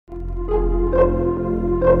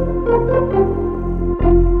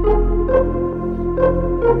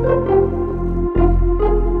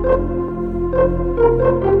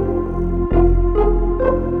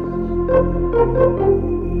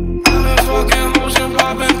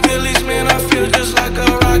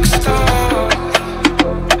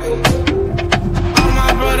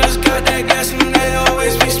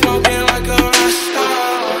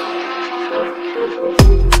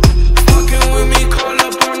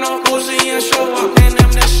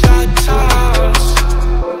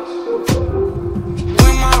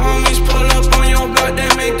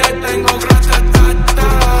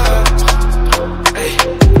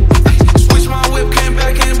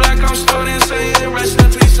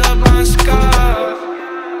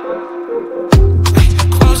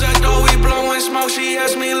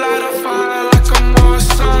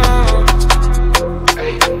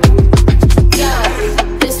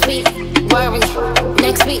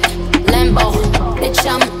Lambo, bitch,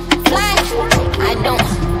 I'm fly. I don't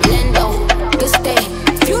lendo. This day,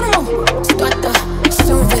 funeral. Start the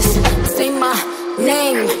service. Say my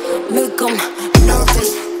name, make 'em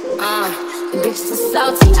nervous. You bitches are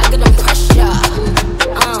salty, I get them pressure.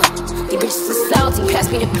 You bitches are salty, pass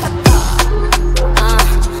me the pepper.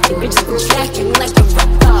 You bitches are jacking me like a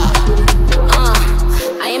rapper.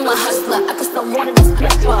 I am a hustler, I can sell more than this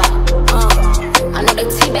flipper. I know they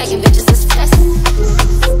teabagging bitches is testy.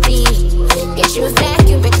 Get you a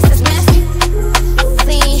vacuum, bitches is messy.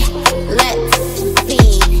 See, let's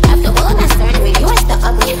see. After all that surgery, you ain't the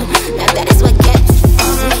ugly. Now that is what gets.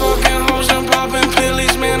 I've been fucking hoes and popping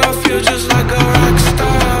pillies, man, I feel just like a rockstar.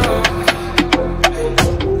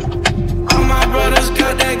 All my brothers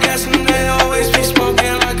got that gas and they always be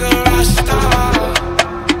smoking like a Rockstar.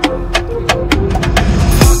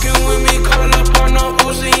 Fucking with me, call up on no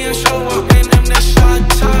Uzi and show up in them the shot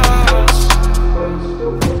toss.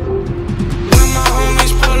 When my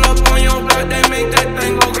homies pull up on your block, they make that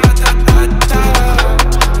thing go grata-ta-ta.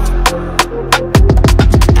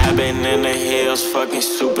 I've been in the hills, fucking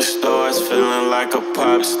superstars, feeling like a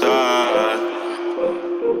pop star.